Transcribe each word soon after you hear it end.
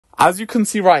as you can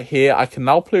see right here, I can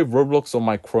now play Roblox on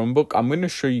my Chromebook. I'm going to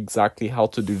show you exactly how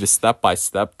to do this step by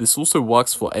step. This also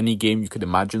works for any game you could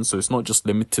imagine, so it's not just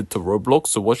limited to Roblox.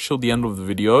 So watch till the end of the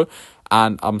video,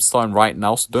 and I'm starting right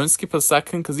now. So don't skip a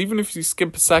second, because even if you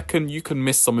skip a second, you can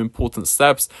miss some important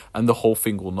steps and the whole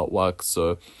thing will not work.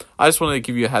 So I just wanted to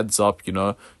give you a heads up, you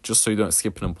know, just so you don't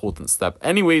skip an important step.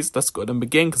 Anyways, let's go ahead and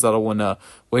begin, because I don't want to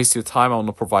waste your time. I want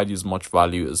to provide you as much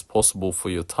value as possible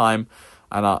for your time.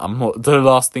 And I'm not, the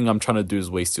last thing I'm trying to do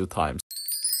is waste your time.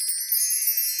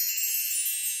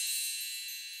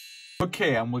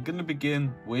 Okay, and we're going to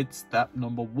begin with step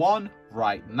number 1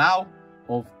 right now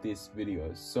of this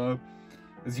video. So,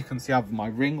 as you can see, I have my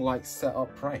ring light set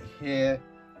up right here.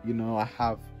 You know, I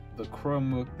have the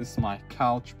Chromebook. This is my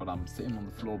couch, but I'm sitting on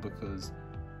the floor because,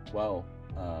 well,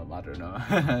 I don't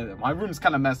know. My room's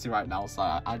kind of messy right now, so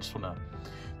I just want to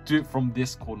do it from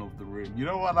this corner of the room. You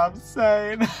know what I'm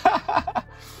saying?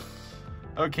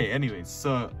 Okay, anyways,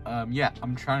 so yeah,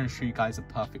 I'm trying to show you guys a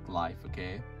perfect life,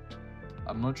 okay?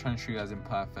 I'm not trying to show you guys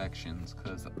imperfections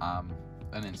because I'm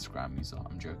an Instagram user.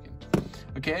 I'm joking.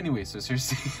 Okay, anyway, so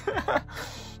seriously.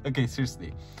 Okay,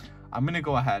 seriously, I'm gonna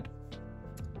go ahead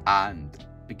and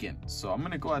begin. So I'm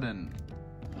gonna go ahead and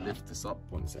lift this up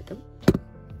 1 second.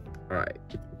 All right.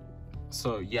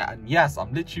 So yeah, and yes,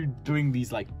 I'm literally doing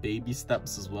these like baby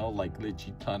steps as well, like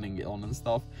literally turning it on and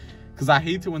stuff, because I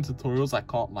hate it when tutorials I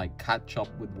can't like catch up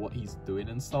with what he's doing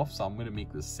and stuff. So I'm gonna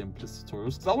make the simplest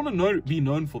tutorials, because I want to be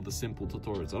known for the simple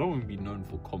tutorials. I don't want to be known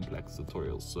for complex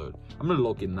tutorials. So I'm gonna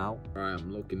log in now. All right,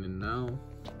 I'm logging in now,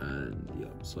 and yeah,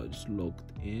 so I just logged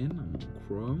in. I'm on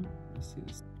Chrome. Let's see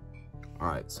this. All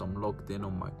right, so I'm logged in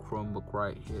on my Chromebook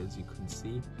right here, as you can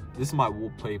see. This is my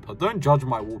wallpaper. Don't judge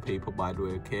my wallpaper, by the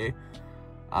way, okay?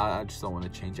 I just don't want to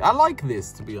change it. I like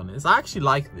this, to be honest. I actually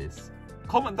like this.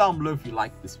 Comment down below if you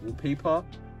like this wallpaper.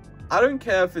 I don't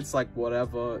care if it's like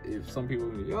whatever. If some people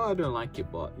will be, oh, I don't like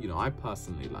it, but you know, I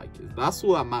personally like it. That's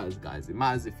all that matters, guys. It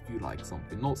matters if you like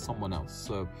something, not someone else.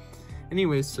 So,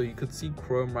 anyways, so you could see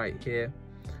Chrome right here.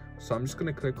 So I'm just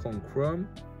gonna click on Chrome,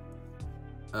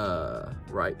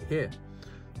 right here.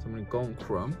 So I'm gonna go on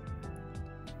Chrome,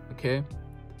 okay,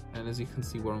 and as you can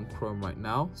see, we're on Chrome right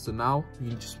now. So now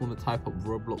you just want to type up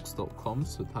roblox.com.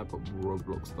 So type up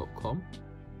roblox.com.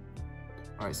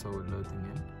 All right, so we're loading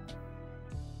in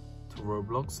to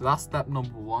Roblox. So that's step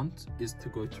number 1, is to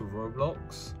go to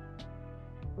Roblox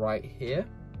right here,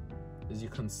 as you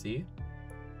can see.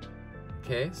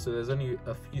 Okay, so there's only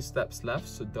a few steps left,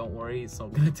 so don't worry, it's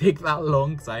not gonna take that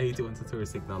long, because I hate it when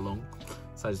tutorials take that long.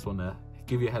 So I just want to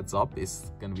give you a heads up,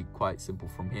 it's going to be quite simple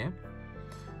from here.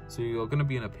 So you're going to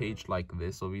be in a page like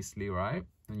this, obviously, right?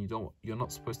 And you're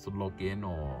not supposed to log in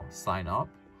or sign up.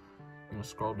 You're going to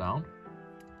scroll down,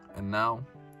 and now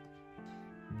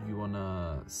you want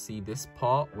to see this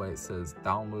part where it says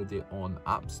download it on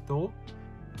App Store,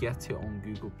 get it on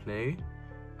Google Play,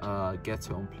 get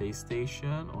it on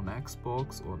PlayStation, on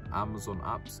Xbox, on Amazon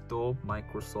App Store,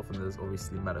 Microsoft, and there's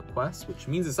obviously Meta Quest, which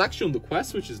means it's actually on the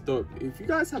Quest, which is dope. If you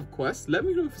guys have Quest, let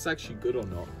me know if it's actually good or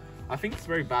not. I think it's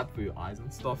very bad for your eyes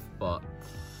and stuff, but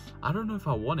I don't know if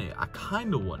I want it. I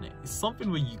kind of want it. It's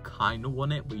something where you kind of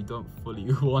want it, but you don't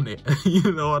fully want it.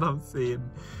 You know what I'm saying?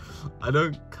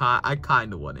 I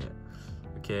kind of want it.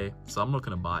 Okay, so I'm not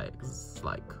gonna buy it, because it's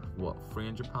like, what,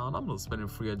 £300? I'm not spending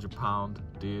 £300,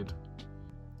 dude.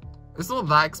 It's not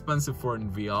that expensive for in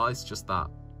VR, it's just that,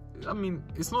 I mean,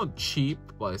 it's not cheap,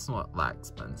 but it's not that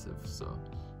expensive. So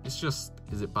it's just,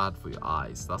 is it bad for your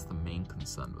eyes? That's the main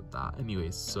concern with that.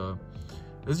 Anyways, so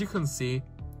as you can see,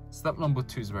 step number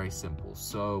 2 is very simple.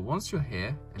 So once you're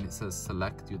here and it says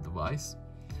select your device,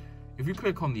 if you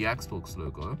click on the Xbox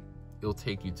logo, it'll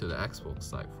take you to the Xbox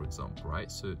site, for example,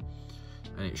 right? So,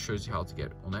 and it shows you how to get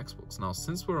it on Xbox. Now,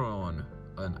 since we're on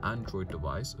an Android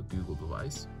device, a Google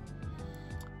device,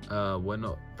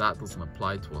 that doesn't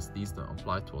apply to us. These don't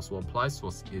apply to us. What applies to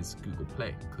us is Google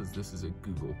Play, because this is a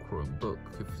Google Chromebook.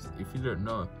 If you don't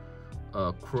know,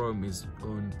 Chrome is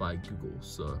owned by Google.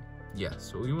 So yeah,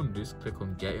 so all you want to do is click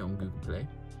on get it on Google Play.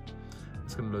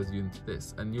 It's gonna load you into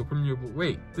this, and you're probably like,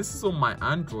 wait, this is on my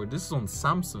Android, this is on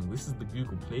Samsung, this is the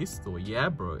Google Play Store. Yeah,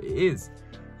 bro, it is.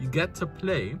 You get to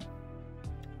play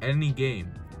any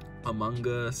game. Among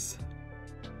Us.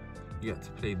 You get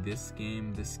to play this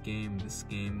game, this game, this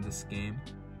game, this game.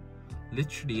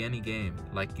 Literally any game.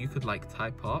 Like, you could like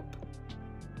type up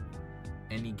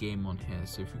any game on here.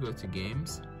 So if you go to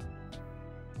games,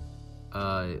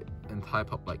 and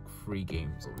type up like 3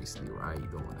 games, obviously, right? You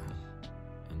don't want to.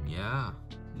 And yeah,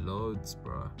 loads,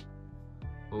 bro.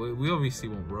 Well, we obviously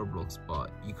want Roblox, but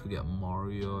you could get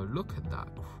Mario. Look at that.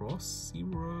 Crossy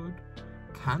Road,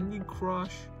 Candy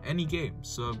Crush, any game.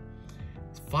 So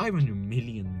It's 500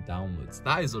 million downloads.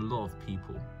 That is a lot of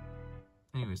people.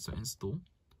 Anyway, so install.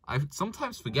 I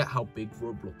sometimes forget how big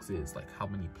Roblox is, like how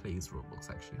many plays Roblox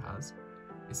actually has.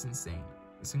 It's insane.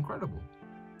 It's incredible.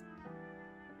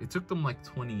 It took them like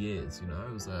 20 years, you know.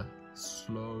 It was a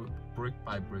slow, brick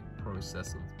by brick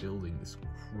process of building this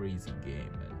crazy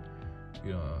game, and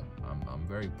you know, I'm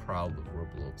very proud of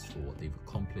Roblox for what they've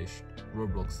accomplished.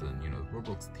 Roblox and, you know,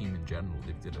 Roblox team in general,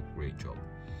 they did a great job.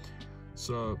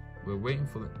 So we're waiting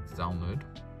for it to download.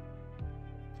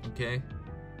 Okay.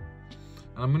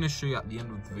 And I'm going to show you at the end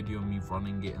of the video me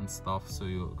running it and stuff, so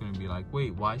you're going to be like,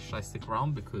 wait, why should I stick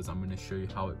around? Because I'm going to show you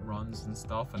how it runs and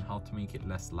stuff and how to make it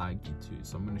less laggy too.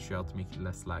 So I'm going to show you how to make it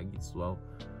less laggy as well.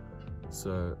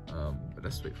 So but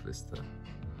let's wait for this to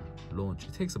launch.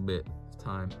 It takes a bit of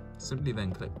time. Simply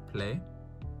then click play,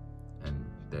 and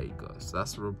there you go. So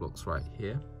that's Roblox right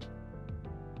here.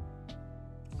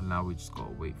 And now we just got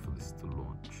to wait for this to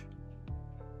launch.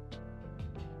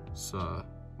 So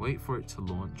wait for it to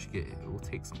launch. It will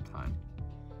take some time,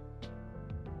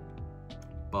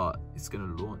 but it's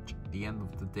gonna launch at the end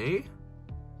of the day,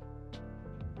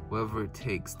 whether it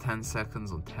takes 10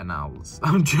 seconds or 10 hours.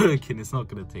 I'm joking, it's not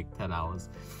gonna take 10 hours.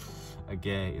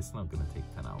 Again, it's not gonna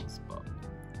take 10 hours, but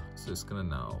so it's gonna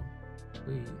now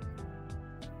wait.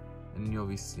 And you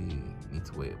obviously need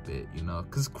to wait a bit, you know,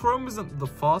 because Chrome isn't the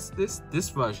fastest. This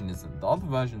version isn't. The other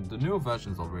version, the newer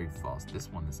versions are very fast.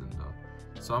 This one isn't though.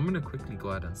 So I'm gonna quickly go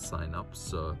ahead and sign up.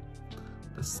 So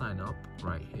let's sign up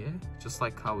right here, just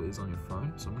like how it is on your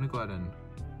phone. So I'm gonna go ahead and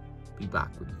be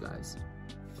back with you guys.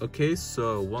 Okay,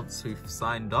 so once we've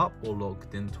signed up or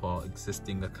logged into our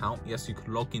existing account, yes, you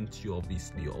can log into your,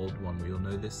 obviously your old one, we all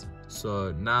know this.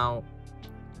 So now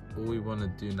all we want to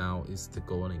do now is to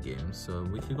go on a game. So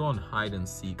we could go on hide and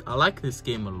seek. I like this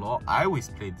game a lot. I always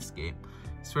play this game.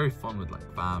 It's very fun with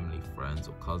like family, friends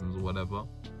or cousins or whatever.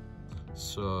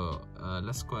 So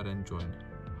let's go ahead and join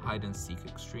hide and seek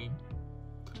extreme.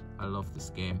 I love this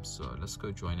game, so let's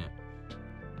go join it.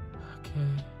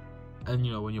 Okay. And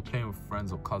you know, when you're playing with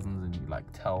friends or cousins and you like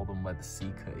tell them where the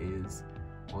seeker is,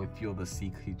 or if you're the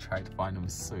seeker, you try to find them.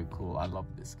 It's so cool. I love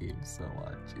this game so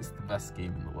much. It's the best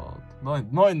game in the world.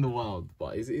 Not in the world,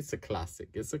 but it's a classic.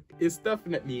 It's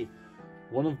definitely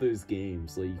one of those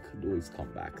games that you could always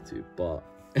come back to. But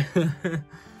so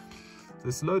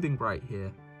it's loading right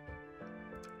here.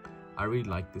 I really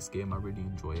like this game. I really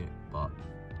enjoy it. But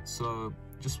so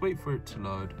just wait for it to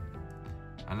load.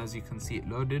 And as you can see, it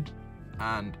loaded.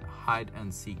 And hide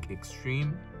and seek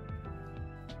extreme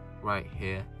right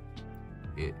here.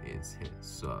 It is here.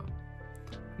 So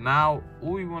now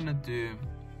all we want to do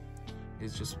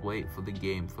is just wait for the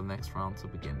game, for the next round to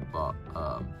begin. But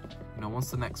you know, once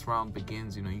the next round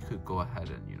begins, you know, you could go ahead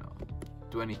and, you know,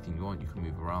 do anything you want. You can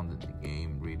move around in the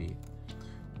game, really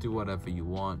do whatever you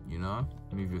want, you know,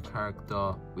 move your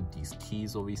character with these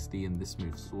keys obviously, and this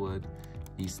moves forward,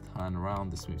 these turn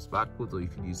around, this moves backwards, or you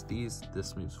can use these.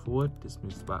 This moves forward, this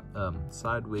moves back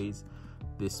sideways,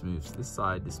 this moves this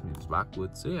side, this moves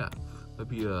backwards. So yeah, that'd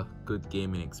be a good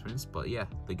gaming experience. But yeah,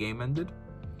 the game ended,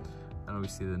 and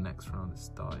obviously the next round is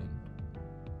starting.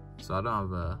 So I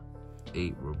don't have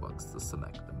 8 Robux to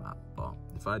select the map, but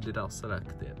if I did, I'll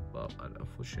select it. But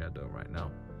unfortunately I don't right now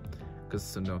because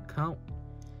it's a no account,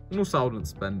 and also I wouldn't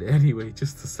spend it anyway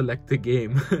just to select the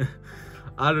game.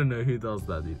 I don't know who does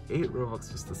that, dude. 8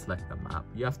 Robux just to select a map.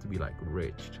 You have to be like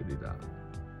rich to do that.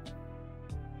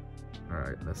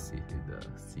 Alright, let's see who the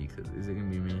seeker is. It gonna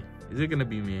be me? Is it gonna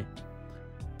be me?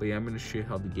 But yeah, I'm gonna show you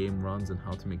how the game runs and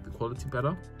how to make the quality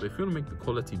better. But if you want to make the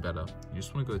quality better, you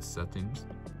just want to go to settings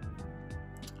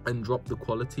and drop the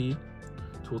quality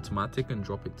to automatic and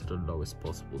drop it to the lowest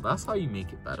possible. That's how you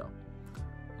make it better.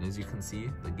 And as you can see,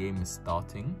 the game is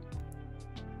starting.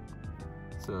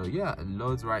 So yeah, it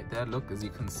loads right there. Look, as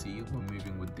you can see, we're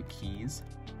moving with the keys,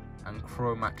 and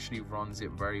Chrome actually runs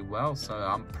it very well. So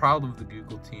I'm proud of the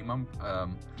Google team.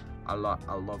 I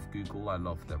love Google. I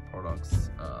love their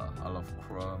products. I love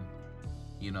Chrome.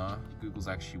 You know, Google's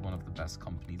actually one of the best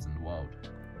companies in the world.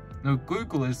 No,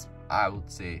 Google is, I would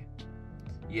say,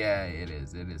 yeah, it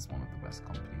is. It is one of the best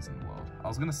companies in the world. I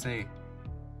was gonna say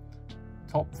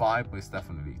top 5, but it's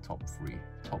definitely top 3.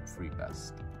 Top 3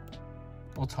 best,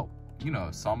 or top. You know,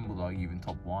 some would argue even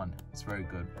top 1. It's very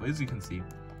good. But as you can see,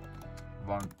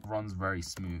 runs very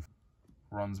smooth.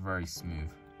 Runs very smooth.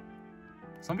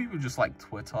 Some people just like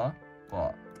Twitter,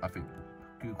 but I think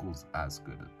Google's as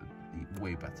good,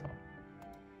 way better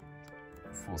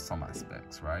for some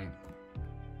aspects, right?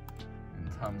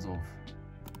 In terms of,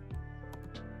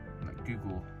 like,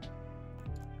 Google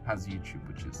has YouTube,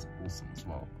 which is awesome as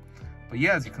well. But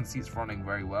yeah, as you can see, it's running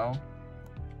very well.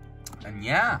 And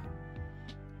yeah,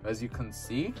 as you can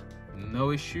see,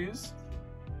 no issues.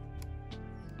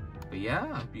 But yeah,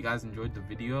 I hope you guys enjoyed the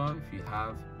video. If you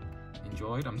have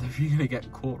enjoyed, I'm definitely gonna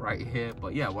get caught right here,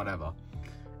 but yeah, whatever.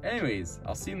 Anyways,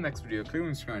 I'll see you in the next video. Click on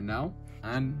the screen now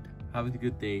and have a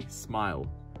good day. Smile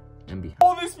and be happy.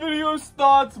 Before this video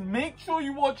starts, make sure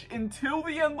you watch until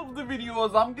the end of the video,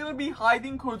 as I'm gonna be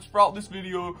hiding codes throughout this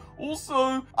video.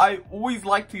 Also, I always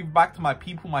like to give back to my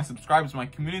people, my subscribers, my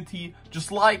community.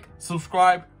 Just like,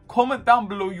 subscribe, comment down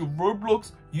below your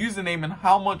Roblox username and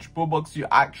how much Robux you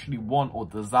actually want or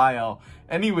desire.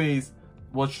 Anyways,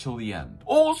 watch till the end.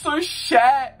 Also,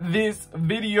 share this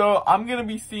video. I'm gonna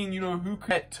be seeing, you know, who can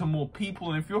get to more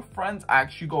people, and if your friends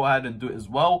actually go ahead and do it as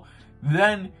well,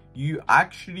 then you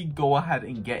actually go ahead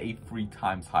and get a 3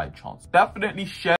 times higher chance. Definitely share.